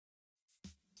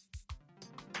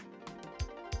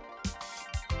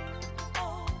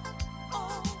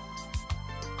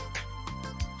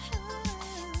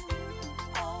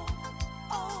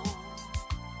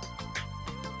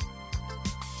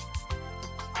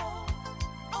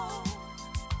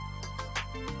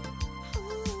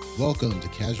Welcome to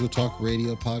Casual Talk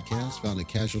Radio podcast found at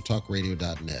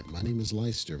casualtalkradio.net. My name is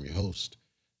Leister, I'm your host.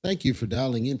 Thank you for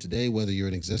dialing in today, whether you're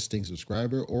an existing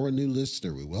subscriber or a new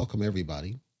listener. We welcome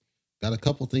everybody. Got a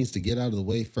couple things to get out of the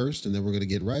way first, and then we're going to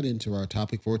get right into our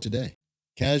topic for today.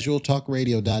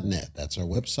 Casualtalkradio.net. That's our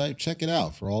website. Check it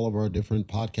out for all of our different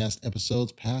podcast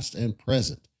episodes, past and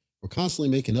present. We're constantly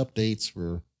making updates.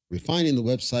 We're refining the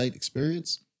website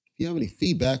experience. If you have any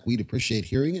feedback, we'd appreciate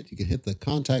hearing it. You can hit the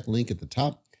contact link at the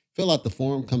top, fill out the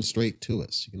form, come straight to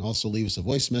us. You can also leave us a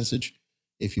voice message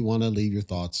if you want to leave your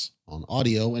thoughts on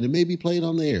audio, and it may be played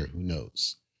on the air. Who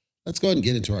knows? Let's go ahead and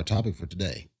get into our topic for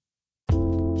today.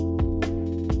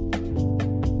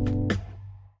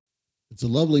 It's a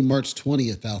lovely March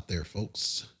 20th out there,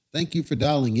 folks. Thank you for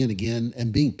dialing in again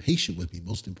and being patient with me,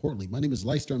 most importantly. My name is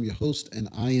Leister, I'm your host, and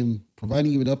I am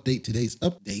providing you an update. Today's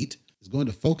update is going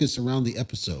to focus around the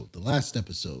episode, the last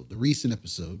episode, the recent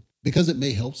episode, because it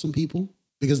may help some people,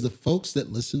 because the folks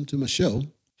that listen to my show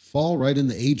fall right in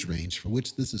the age range for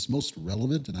which this is most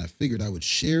relevant, and I figured I would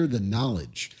share the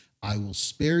knowledge. I will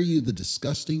spare you the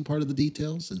disgusting part of the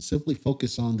details and simply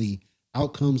focus on the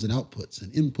outcomes and outputs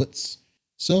and inputs.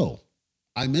 So,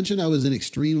 I mentioned I was in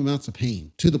extreme amounts of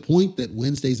pain to the point that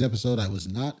Wednesday's episode, I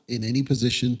was not in any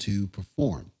position to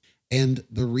perform. And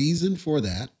the reason for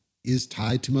that is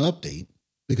tied to my update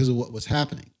because of what was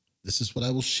happening. This is what I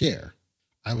will share.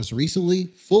 I was recently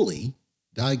fully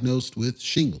diagnosed with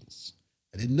shingles.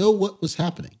 I didn't know what was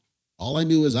happening. All I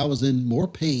knew is I was in more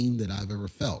pain than I've ever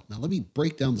felt. Now, let me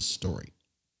break down the story.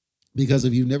 Because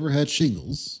if you've never had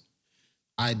shingles,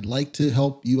 I'd like to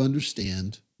help you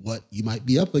understand what you might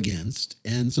be up against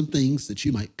and some things that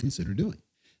you might consider doing.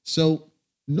 So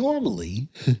normally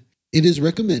it is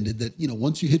recommended that,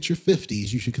 once you hit your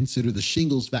 50s, you should consider the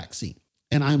shingles vaccine.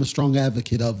 And I'm a strong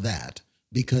advocate of that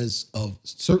because of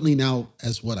certainly now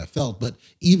as what I felt, but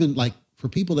even like for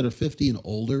people that are 50 and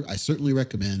older, I certainly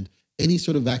recommend any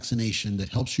sort of vaccination that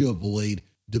helps you avoid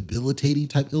debilitating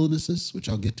type illnesses, which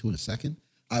I'll get to in a second.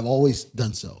 I've always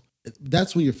done so.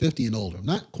 That's when you're 50 and older. I'm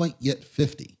not quite yet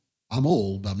 50. I'm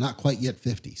old, but I'm not quite yet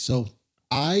 50. So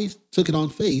I took it on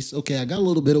face. Okay, I got a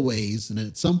little bit of ways. And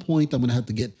at some point, I'm going to have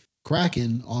to get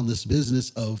cracking on this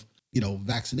business of,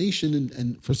 vaccination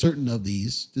and for certain of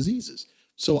these diseases.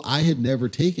 So I had never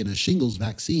taken a shingles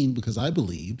vaccine because I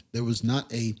believed there was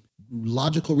not a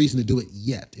logical reason to do it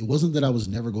yet. It wasn't that I was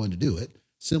never going to do it,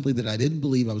 simply that I didn't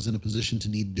believe I was in a position to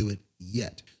need to do it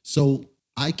yet. So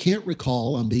I can't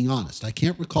recall, I'm being honest, I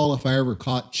can't recall if I ever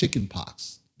caught chicken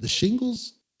pox. The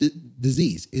shingles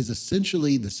disease is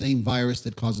essentially the same virus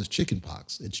that causes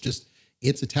chickenpox.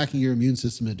 It's attacking your immune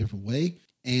system in a different way.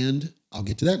 And I'll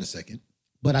get to that in a second.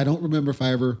 But I don't remember if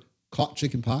I ever caught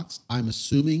chickenpox. I'm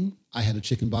assuming I had a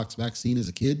chickenpox vaccine as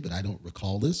a kid, but I don't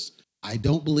recall this. I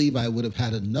don't believe I would have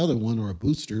had another one or a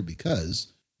booster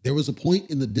because there was a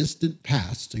point in the distant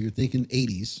past, so you're thinking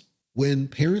 80s, when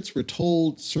parents were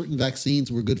told certain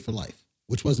vaccines were good for life,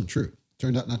 which wasn't true.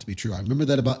 Turned out not to be true. I remember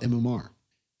that about MMR.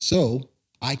 So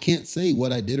I can't say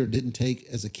what I did or didn't take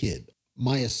as a kid.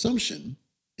 My assumption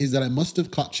is that I must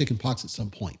have caught chickenpox at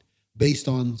some point based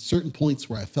on certain points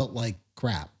where I felt like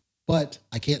crap, but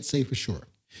I can't say for sure.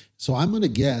 So I'm going to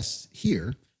guess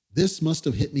here, this must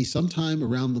have hit me sometime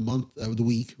around the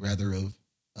week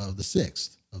of the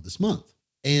 6th of this month.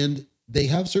 And they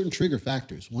have certain trigger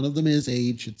factors. One of them is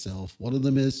age itself. One of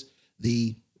them is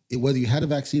whether you had a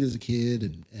vaccine as a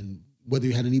kid and whether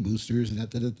you had any boosters and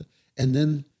that. And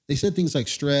then they said things like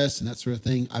stress and that sort of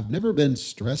thing. I've never been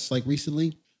stressed like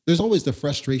recently. There's always the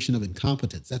frustration of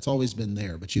incompetence. That's always been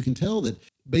there. But you can tell that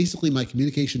basically my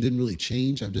communication didn't really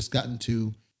change. I've just gotten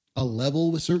to a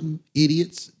level with certain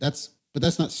idiots. But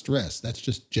that's not stress. That's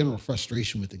just general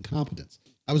frustration with incompetence.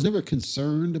 I was never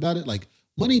concerned about it. Like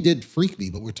money did freak me,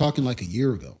 but we're talking like a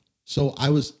year ago. So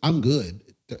I'm good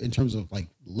in terms of like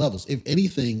levels. If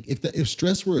anything, if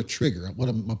stress were a trigger,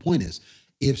 my point is,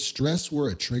 if stress were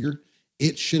a trigger,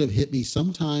 it should have hit me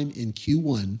sometime in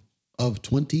Q1 of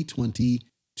 2022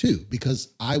 because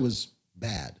I was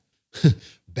bad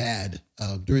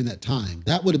during that time.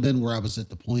 That would have been where I was at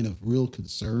the point of real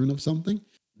concern of something.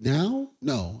 Now,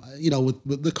 no,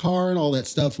 with the car and all that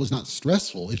stuff was not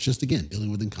stressful. It's just, again,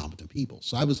 dealing with incompetent people.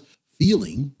 So I was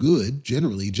feeling good,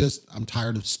 generally, I'm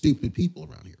tired of stupid people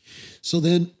around here. So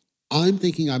then I'm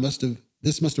thinking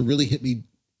this must have really hit me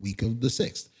week of the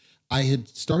 6th. I had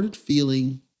started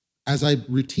feeling, as I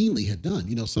routinely had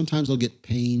done, sometimes I'll get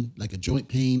pain, like a joint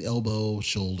pain, elbow,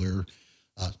 shoulder,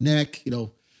 neck,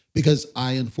 because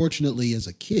I, unfortunately, as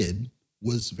a kid,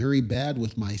 was very bad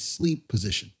with my sleep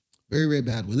position, very, very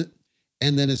bad with it.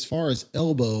 And then as far as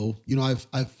elbow,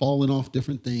 I've fallen off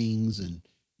different things and,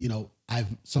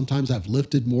 Sometimes I've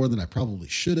lifted more than I probably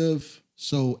should have.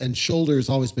 So, and shoulder has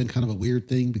always been kind of a weird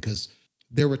thing because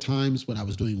there were times when I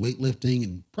was doing weightlifting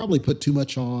and probably put too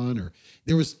much on, or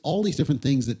there was all these different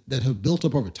things that have built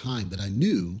up over time that I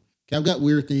knew, okay, I've got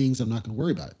weird things. I'm not going to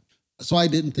worry about it. So I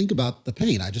didn't think about the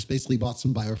pain. I just basically bought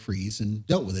some BioFreeze and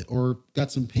dealt with it, or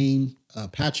got some pain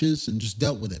patches and just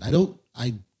dealt with it.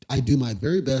 I do my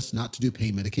very best not to do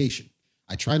pain medication.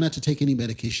 I try not to take any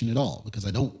medication at all because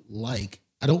I don't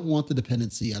want the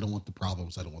dependency. I don't want the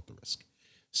problems. I don't want the risk.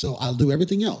 So I'll do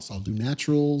everything else. I'll do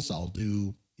naturals. I'll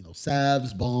do,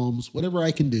 salves, balms, whatever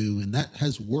I can do. And that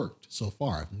has worked so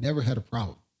far. I've never had a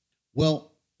problem.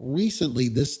 Well, recently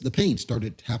the pain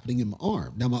started happening in my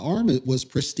arm. Now my arm, it was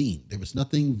pristine. There was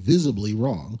nothing visibly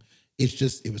wrong. It's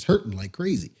just, it was hurting like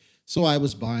crazy. So I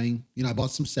was buying, I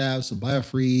bought some salves, some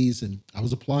BioFreeze, and I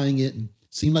was applying it and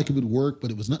seemed like it would work, but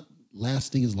it was not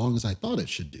lasting as long as I thought it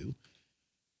should do.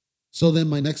 So then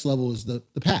my next level was the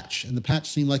patch, and the patch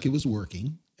seemed like it was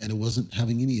working and it wasn't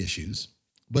having any issues.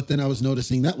 But then I was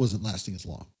noticing that wasn't lasting as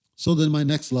long. So then my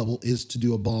next level is to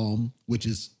do a balm, which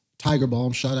is Tiger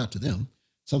Balm. Shout out to them.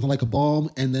 Something like a balm.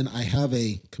 And then I have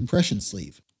a compression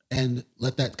sleeve and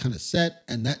let that kind of set.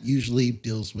 And that usually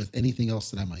deals with anything else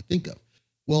that I might think of.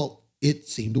 Well, it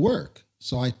seemed to work.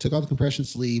 So I took off the compression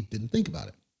sleeve, didn't think about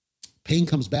it. Pain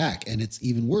comes back and it's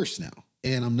even worse now.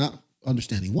 And I'm not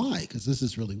understanding why, because this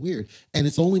is really weird. And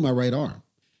it's only my right arm.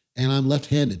 And I'm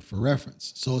left-handed for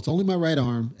reference. So it's only my right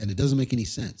arm and it doesn't make any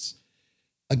sense.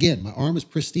 Again, my arm is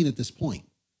pristine at this point.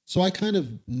 So I kind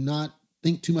of not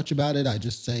think too much about it. I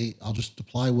just say, I'll just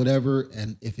apply whatever.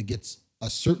 And if it gets a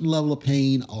certain level of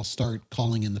pain, I'll start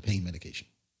calling in the pain medication.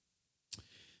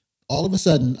 All of a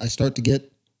sudden, I start to get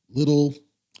little,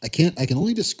 I can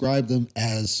only describe them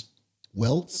as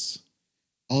welts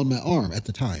on my arm at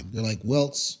the time. They're like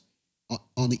welts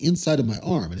on the inside of my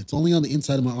arm, and it's only on the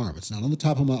inside of my arm. It's not on the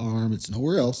top of my arm. It's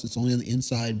nowhere else. It's only on the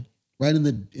inside, right in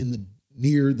the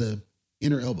near the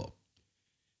inner elbow.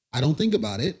 I don't think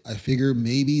about it. I figure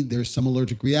maybe there's some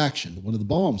allergic reaction to one of the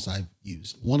balms I've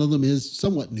used. One of them is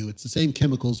somewhat new. It's the same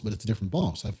chemicals, but it's a different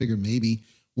balm. So I figure maybe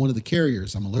one of the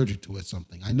carriers I'm allergic to or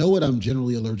something. I know what I'm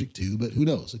generally allergic to, but who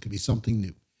knows? It could be something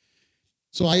new.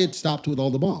 So I had stopped with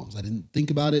all the balms. I didn't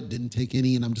think about it, didn't take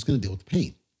any, and I'm just going to deal with the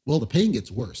pain. Well, the pain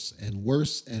gets worse and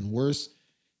worse and worse.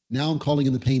 Now I'm calling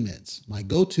in the pain meds. My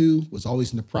go-to was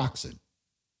always naproxen.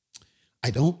 I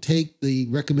don't take the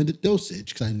recommended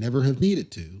dosage because I never have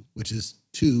needed to, which is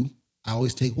 2. I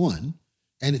always take 1,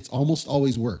 and it's almost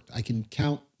always worked. I can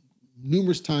count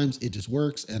numerous times it just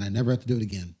works, and I never have to do it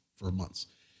again for months.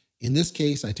 In this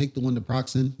case, I take the 1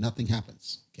 naproxen, nothing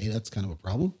happens. Okay, that's kind of a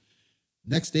problem.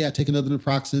 Next day, I take another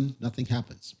naproxen, nothing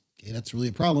happens. Okay, that's really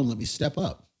a problem. Let me step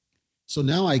up. So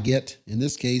now I get, in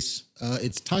this case,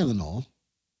 it's Tylenol.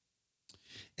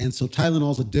 And so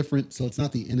Tylenol is a different, so it's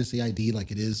not the NSAID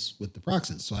like it is with the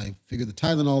naproxen. So I figured the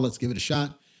Tylenol, let's give it a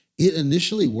shot. It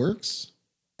initially works,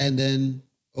 and then,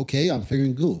 okay, I'm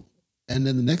figuring cool. And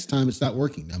then the next time it's not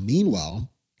working. Now, meanwhile,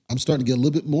 I'm starting to get a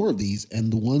little bit more of these,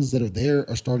 and the ones that are there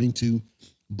are starting to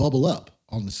bubble up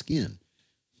on the skin.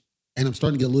 And I'm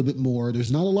starting to get a little bit more.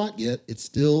 There's not a lot yet. It's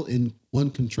still in one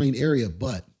constrained area,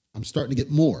 but I'm starting to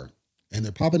get more. And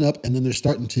they're popping up, and then they're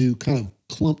starting to kind of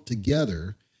clump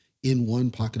together in one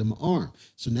pocket of my arm.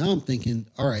 So now I'm thinking,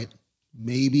 all right,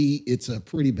 maybe it's a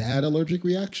pretty bad allergic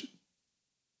reaction.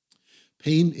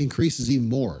 Pain increases even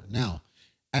more. Now,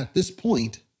 at this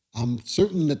point, I'm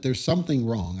certain that there's something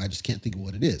wrong. I just can't think of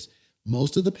what it is.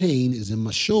 Most of the pain is in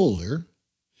my shoulder,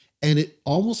 and it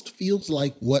almost feels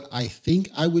like what I think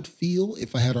I would feel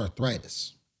if I had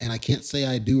arthritis. And I can't say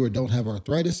I do or don't have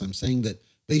arthritis. I'm saying that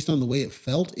based on the way it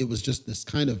felt, it was just this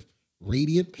kind of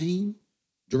radiant pain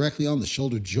directly on the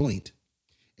shoulder joint.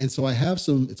 And so I have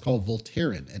some, it's called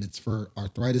Voltaren, and it's for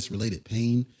arthritis-related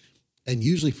pain. And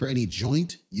usually for any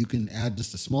joint, you can add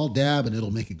just a small dab and it'll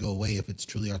make it go away if it's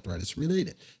truly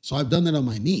arthritis-related. So I've done that on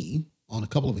my knee on a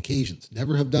couple of occasions.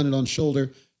 Never have done it on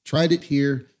shoulder. Tried it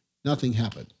here. Nothing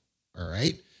happened. All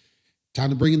right.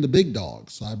 Time to bring in the big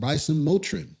dogs. So I buy some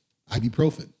Motrin,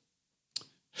 ibuprofen.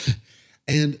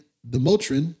 And the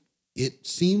Motrin, it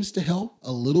seems to help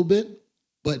a little bit,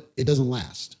 but it doesn't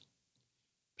last.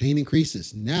 Pain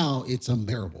increases. Now it's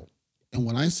unbearable. And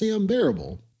when I say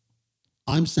unbearable,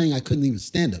 I'm saying I couldn't even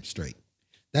stand up straight.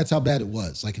 That's how bad it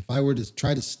was. Like if I were to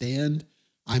try to stand,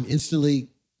 I'm instantly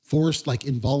forced, like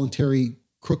involuntary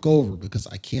crook over because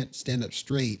I can't stand up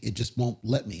straight. It just won't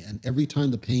let me. And every time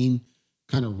the pain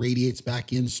kind of radiates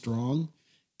back in strong,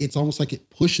 it's almost like it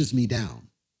pushes me down.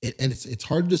 And it's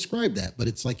hard to describe that, but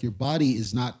it's like your body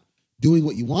is not doing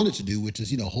what you want it to do, which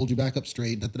is, hold you back up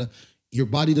straight. Da, da, da. Your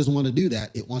body doesn't want to do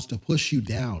that. It wants to push you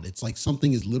down. It's like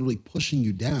something is literally pushing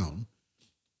you down.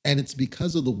 And it's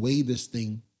because of the way this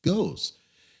thing goes.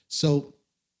 So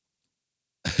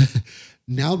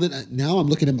now I'm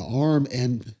looking at my arm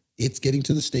and it's getting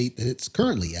to the state that it's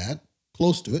currently at,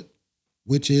 close to it,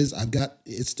 which is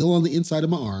it's still on the inside of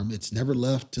my arm. It's never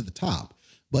left to the top,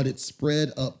 but it's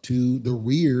spread up to the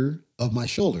rear of my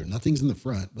shoulder. Nothing's in the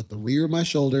front, but the rear of my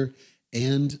shoulder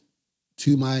and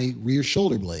to my rear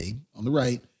shoulder blade on the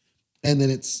right. And then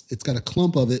it's got a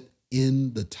clump of it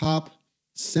in the top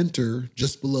center,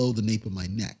 just below the nape of my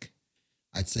neck.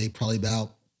 I'd say probably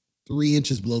about 3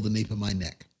 inches below the nape of my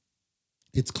neck.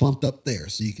 It's clumped up there,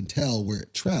 so you can tell where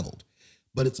it traveled,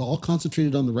 but it's all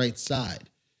concentrated on the right side.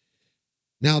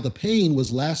 Now, the pain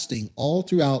was lasting all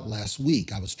throughout last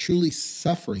week. I was truly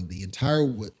suffering the entire,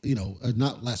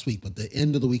 not last week, but the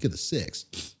end of the week of the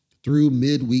 6th through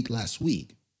midweek last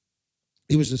week.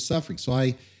 It was just suffering. So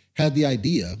I had the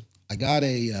idea. I got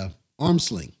a arm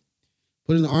sling.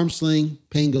 Put in the arm sling,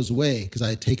 pain goes away because I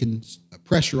had taken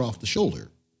pressure off the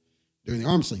shoulder during the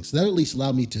arm sling. So that at least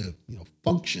allowed me to,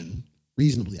 function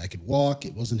reasonably. I could walk.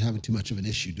 It wasn't having too much of an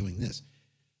issue doing this.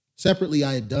 Separately,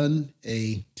 I had done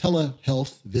a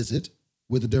telehealth visit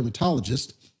with a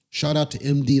dermatologist. Shout out to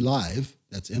MD Live.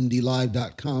 That's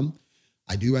mdlive.com.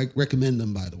 I do recommend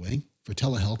them, by the way, for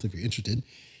telehealth if you're interested.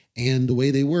 And the way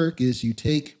they work is you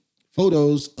take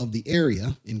photos of the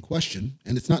area in question,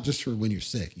 and it's not just for when you're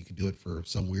sick. You can do it for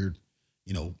some weird,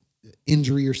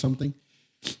 injury or something.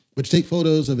 But you take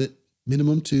photos of it,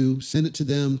 minimum 2, send it to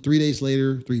them 3 days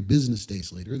later, 3 business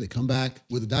days later. They come back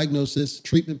with a diagnosis,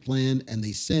 treatment plan, and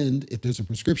they send, if there's a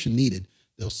prescription needed,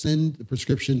 they'll send the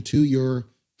prescription to your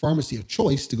pharmacy of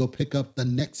choice to go pick up the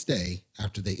next day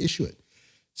after they issue it.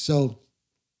 So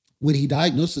when he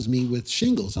diagnoses me with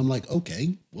shingles, I'm like,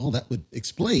 okay, well, that would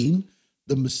explain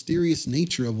the mysterious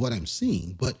nature of what I'm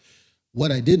seeing. But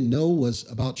what I didn't know was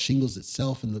about shingles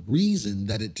itself and the reason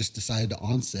that it just decided to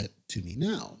onset to me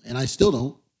now. And I still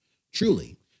don't.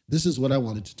 Truly, this is what I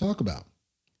wanted to talk about.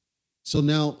 So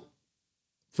now,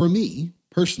 for me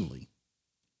personally,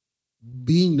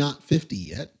 being not 50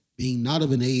 yet, being not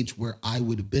of an age where I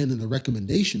would have been in the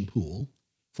recommendation pool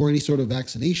for any sort of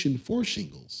vaccination for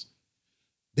shingles,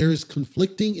 there is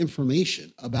conflicting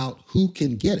information about who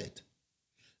can get it.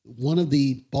 One of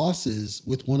the bosses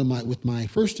with my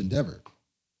first endeavor,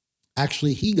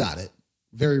 actually, he got it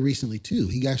very recently too.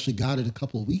 He actually got it a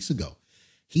couple of weeks ago.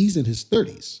 He's in his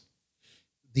 30s.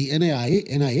 The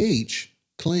NIH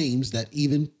claims that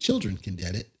even children can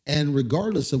get it, and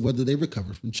regardless of whether they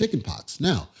recover from chickenpox.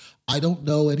 Now, I don't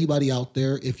know anybody out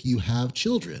there, if you have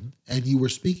children and you were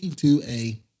speaking to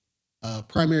a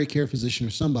primary care physician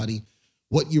or somebody,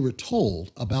 what you were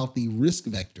told about the risk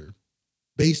vector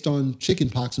based on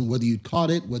chickenpox and whether you'd caught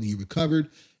it, whether you recovered,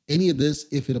 any of this,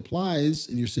 if it applies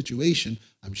in your situation.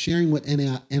 I'm sharing what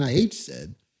NIH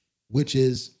said, which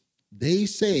is, they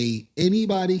say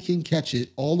anybody can catch it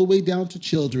all the way down to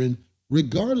children,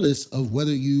 regardless of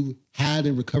whether you had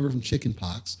and recovered from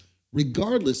chickenpox,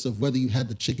 regardless of whether you had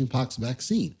the chickenpox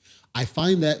vaccine. I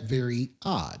find that very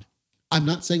odd. I'm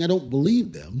not saying I don't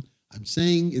believe them. I'm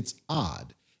saying it's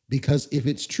odd because if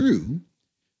it's true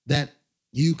that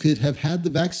you could have had the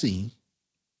vaccine,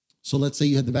 so let's say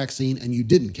you had the vaccine and you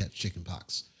didn't catch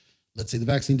chickenpox. Let's say the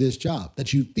vaccine did its job,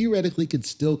 that you theoretically could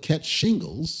still catch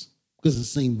shingles because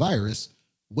it's the same virus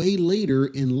way later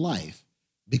in life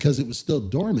because it was still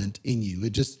dormant in you.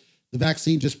 The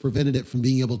vaccine just prevented it from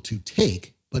being able to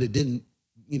take, but it didn't,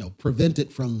 prevent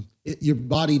it from, your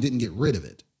body didn't get rid of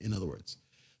it, in other words.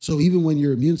 So even when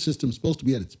your immune system's supposed to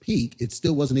be at its peak, it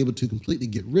still wasn't able to completely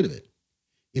get rid of it.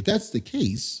 If that's the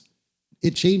case,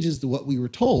 it changes to what we were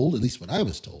told, at least what I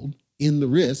was told, in the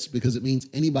risk, because it means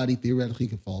anybody theoretically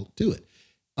can fall to it.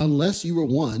 Unless you were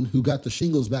one who got the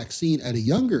shingles vaccine at a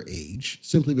younger age,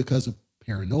 simply because of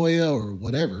paranoia or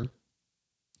whatever,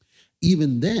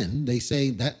 even then they say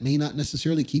that may not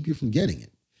necessarily keep you from getting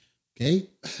it. Okay.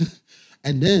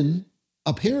 And then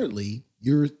apparently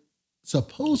you're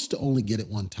supposed to only get it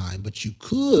one time, but you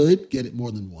could get it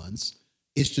more than once.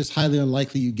 It's just highly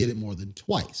unlikely you get it more than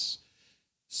twice.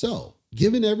 So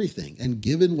given everything and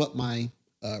given what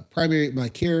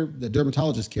the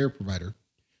dermatologist care provider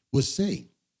was saying,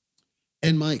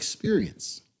 and my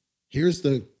experience, here's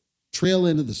the trail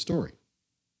end of the story.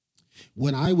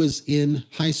 When I was in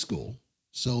high school,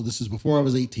 so this is before I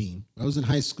was 18, when I was in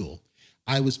high school,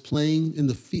 I was playing in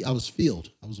the field.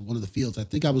 I was one of the fields. I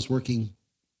think I was working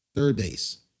third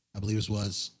base. I believe it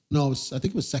was. No, I think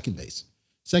it was second base.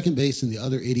 Second base, and the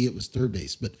other idiot was third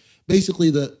base. But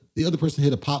basically, the other person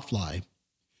hit a pop fly,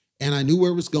 and I knew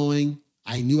where it was going.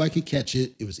 I knew I could catch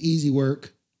it. It was easy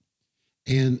work.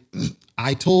 And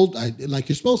like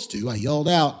you're supposed to, I yelled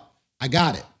out, I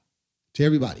got it to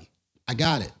everybody. I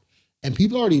got it. And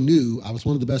people already knew I was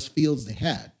one of the best fields they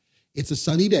had. It's a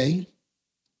sunny day,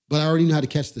 but I already knew how to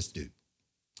catch this dude.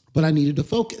 But I needed to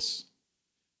focus.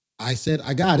 I said,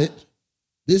 I got it.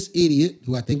 This idiot,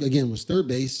 who I think again was third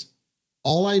base,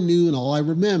 all I knew and all I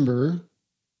remember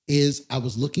is I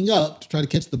was looking up to try to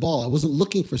catch the ball. I wasn't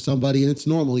looking for somebody, and it's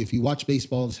normal. If you watch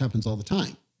baseball, this happens all the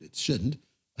time. It shouldn't.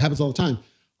 It happens all the time.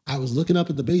 I was looking up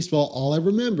at the baseball. All I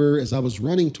remember as I was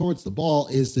running towards the ball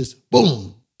is this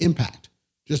boom impact,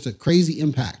 just a crazy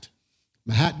impact.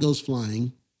 My hat goes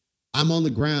flying. I'm on the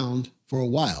ground for a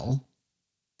while,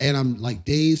 and I'm like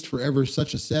dazed for ever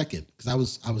such a second because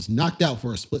I was knocked out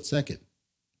for a split second.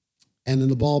 And then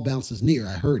the ball bounces near.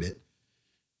 I heard it.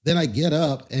 Then I get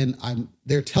up and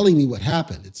they're telling me what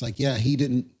happened. It's like, yeah,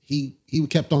 he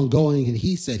kept on going and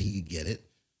he said he could get it.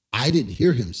 I didn't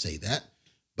hear him say that,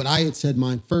 but I had said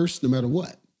mine first no matter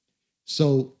what.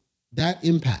 So that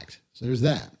impact. So there's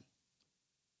that.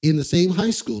 In the same high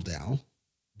school now,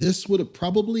 this would have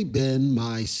probably been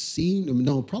my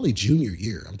probably junior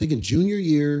year. I'm thinking junior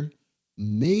year,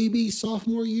 maybe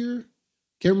sophomore year.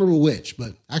 Can't remember which,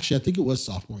 but actually I think it was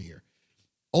sophomore year.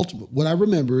 What I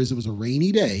remember is it was a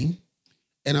rainy day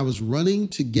and I was running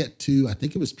to get to, I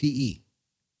think it was PE.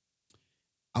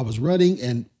 I was running,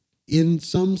 and in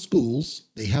some schools,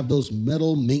 they have those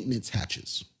metal maintenance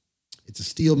hatches. It's a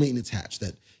steel maintenance hatch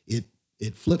that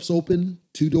it flips open,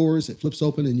 two doors, it flips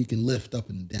open and you can lift up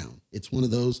and down. It's one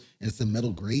of those, and it's a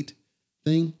metal grate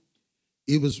thing.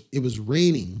 It was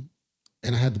raining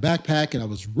and I had the backpack and I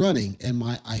was running and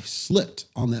I slipped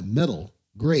on that metal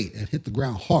grate and hit the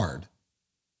ground hard.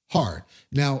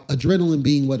 Now, adrenaline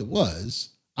being what it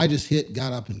was, I just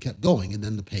got up and kept going, and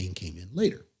then the pain came in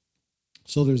later.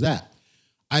 So there's that.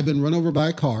 I've been run over by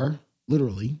a car,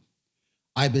 literally.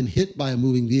 I've been hit by a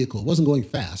moving vehicle. It wasn't going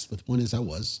fast, but the point is I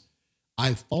was.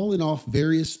 I've fallen off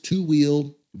various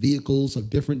two-wheel vehicles of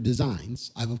different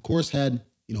designs. I've, of course, had,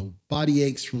 body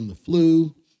aches from the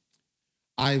flu.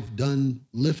 I've done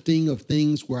lifting of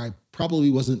things where I probably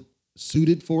wasn't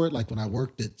suited for it, like when I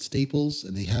worked at Staples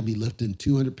and they had me lifting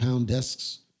 200-pound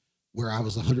desks where I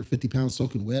was 150 pounds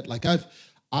soaking wet. Like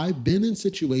I've been in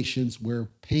situations where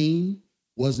pain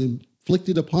was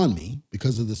inflicted upon me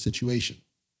because of the situation.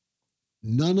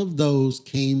 None of those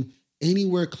came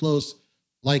anywhere close.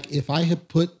 Like if I had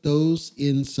put those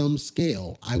in some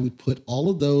scale, I would put all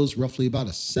of those roughly about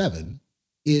a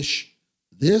 7-ish.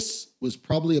 This was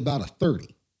probably about a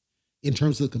 30. In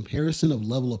terms of the comparison of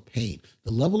level of pain.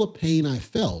 The level of pain I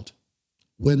felt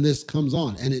when this comes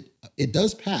on, and it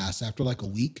does pass after like a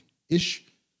week-ish,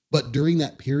 but during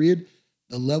that period,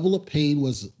 the level of pain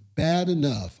was bad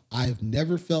enough. I've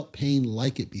never felt pain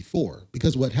like it before,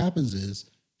 because what happens is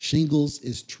shingles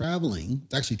is traveling.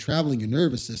 It's actually traveling your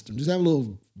nervous system. Just have a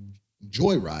little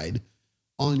joyride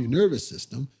on your nervous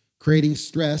system, creating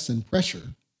stress and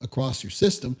pressure across your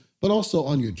system, but also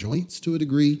on your joints to a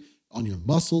degree, on your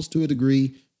muscles to a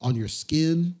degree, on your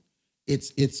skin.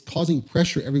 It's causing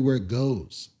pressure everywhere it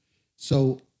goes.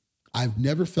 So I've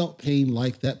never felt pain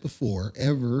like that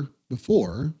ever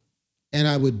before. And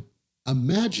I would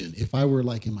imagine if I were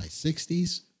like in my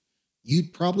 60s,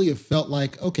 you'd probably have felt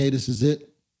like, okay, this is it.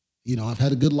 I've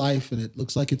had a good life and it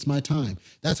looks like it's my time.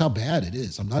 That's how bad it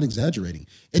is. I'm not exaggerating.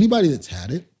 Anybody that's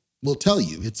had it will tell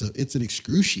you it's an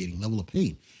excruciating level of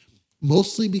pain,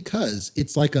 mostly because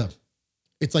it's like a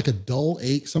dull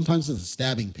ache. Sometimes it's a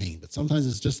stabbing pain, but sometimes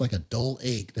it's just like a dull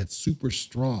ache that's super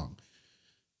strong.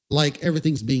 Like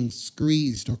everything's being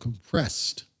squeezed or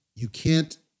compressed. You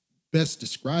can't best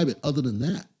describe it other than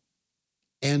that.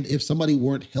 And if somebody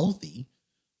weren't healthy,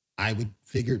 I would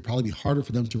figure it'd probably be harder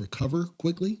for them to recover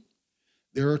quickly.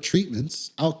 There are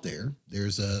treatments out there.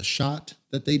 There's a shot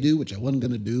that they do, which I wasn't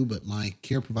going to do, but my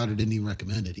care provider didn't even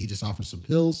recommend it. He just offers some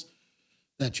pills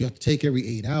that you have to take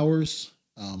every 8 hours.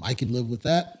 I can live with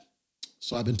that.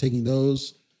 So I've been taking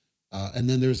those. And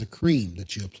then there's a cream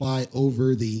that you apply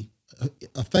over the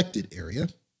affected area,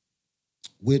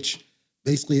 which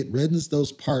basically it reddens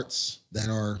those parts that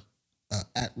are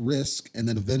at risk. And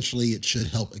then eventually it should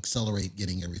help accelerate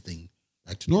getting everything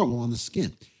back to normal on the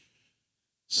skin.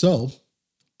 So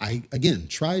I, again,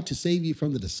 tried to save you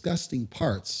from the disgusting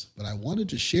parts, but I wanted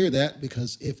to share that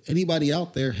because if anybody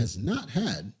out there has not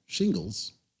had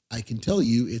shingles, I can tell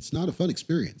you it's not a fun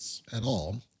experience at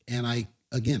all. And I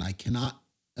cannot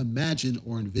imagine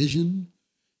or envision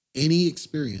any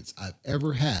experience I've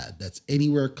ever had that's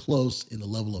anywhere close in the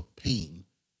level of pain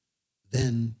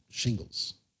than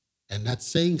shingles. And that's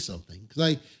saying something because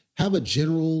I have a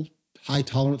general high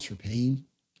tolerance for pain.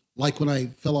 Like when I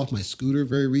fell off my scooter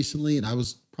very recently, and I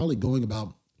was probably going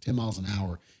about 10 miles an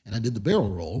hour, and I did the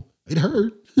barrel roll. It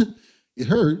hurt. It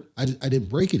hurt. I didn't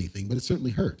break anything, but it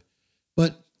certainly hurt.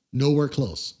 But nowhere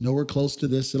close to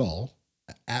this at all.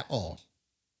 At all.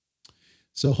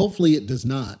 So hopefully it does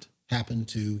not happen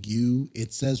to you.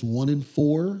 It says 1 in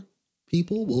 4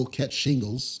 people will catch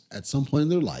shingles at some point in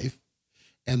their life,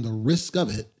 and the risk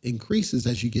of it increases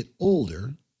as you get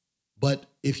older. But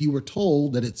if you were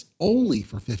told that it's only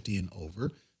for 50 and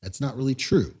over, that's not really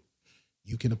true.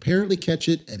 You can apparently catch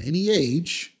it at any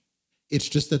age. It's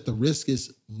just that the risk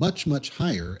is much, much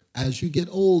higher as you get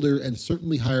older, and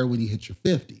certainly higher when you hit your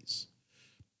 50s.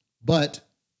 But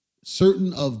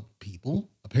certain of people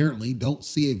apparently don't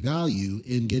see a value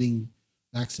in getting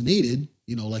vaccinated,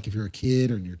 like if you're a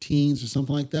kid or in your teens or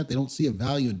something like that, they don't see a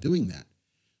value in doing that.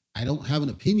 I don't have an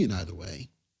opinion either way,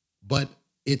 but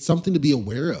it's something to be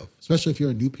aware of, especially if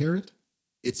you're a new parent.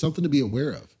 It's something to be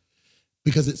aware of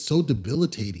because it's so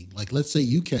debilitating. Like, let's say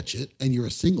you catch it and you're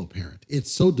a single parent.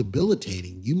 It's so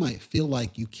debilitating. You might feel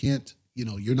like you can't,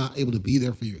 you're not able to be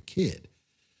there for your kid.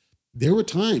 There were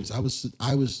times I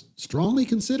was strongly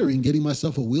considering getting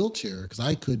myself a wheelchair because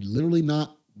I could literally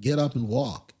not get up and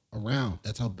walk around.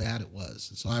 That's how bad it was.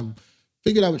 And so I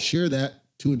figured I would share that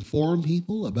to inform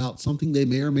people about something they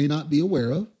may or may not be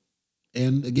aware of.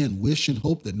 And again, wish and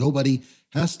hope that nobody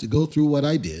has to go through what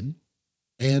I did.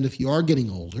 And if you are getting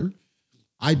older,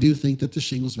 I do think that the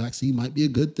shingles vaccine might be a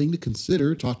good thing to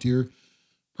consider. Talk to your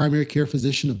primary care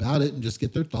physician about it and just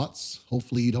get their thoughts.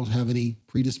 Hopefully you don't have any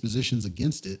predispositions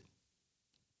against it.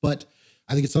 But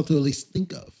I think it's something to at least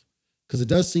think of because it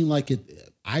does seem like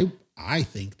it. I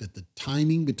think that the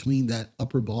timing between that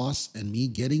upper boss and me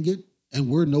getting it, and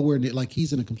we're nowhere near, like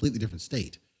he's in a completely different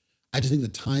state. I just think the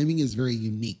timing is very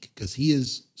unique because he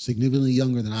is significantly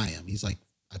younger than I am.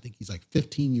 I think he's like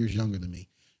 15 years younger than me,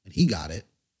 and he got it.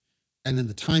 And then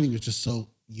the timing was just so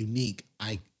unique.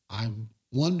 I'm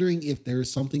wondering if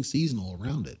there's something seasonal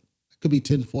around it. It could be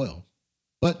tinfoil,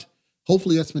 but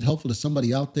hopefully that's been helpful to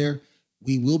somebody out there.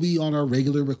 We will be on our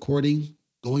regular recording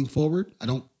going forward. I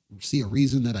don't see a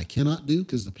reason that I cannot do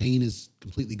because the pain is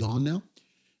completely gone now,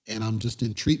 and I'm just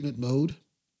in treatment mode.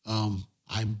 I'm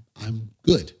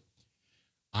good.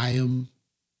 I am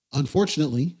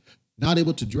unfortunately not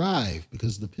able to drive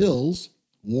because the pills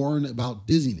warn about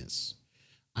dizziness.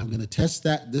 I'm going to test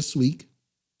that this week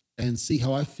and see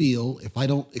how I feel. If I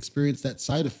don't experience that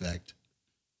side effect,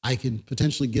 I can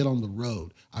potentially get on the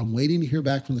road. I'm waiting to hear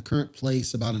back from the current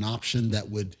place about an option that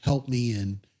would help me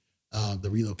in the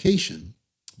relocation,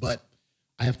 but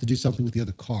I have to do something with the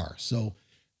other car. So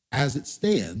as it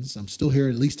stands, I'm still here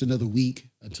at least another week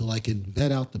until I can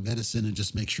vet out the medicine and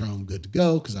just make sure I'm good to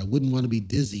go because I wouldn't want to be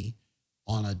dizzy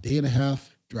on a 1.5-day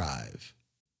drive.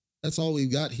 That's all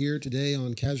we've got here today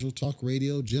on Casual Talk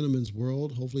Radio, Gentleman's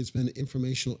World. Hopefully it's been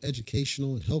informational,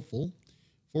 educational, and helpful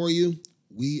for you.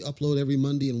 We upload every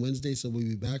Monday and Wednesday, so we'll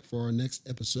be back for our next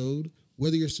episode.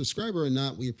 Whether you're a subscriber or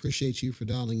not, we appreciate you for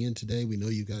dialing in today. We know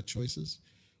you got choices.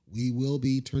 We will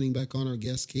be turning back on our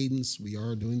guest cadence. We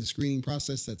are doing the screening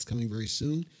process. That's coming very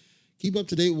soon. Keep up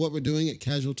to date with what we're doing at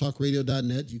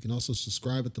casualtalkradio.net. You can also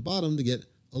subscribe at the bottom to get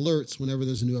alerts whenever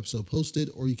there's a new episode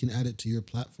posted, or you can add it to your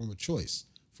platform of choice.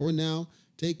 For now,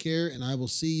 take care, and I will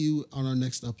see you on our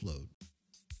next upload.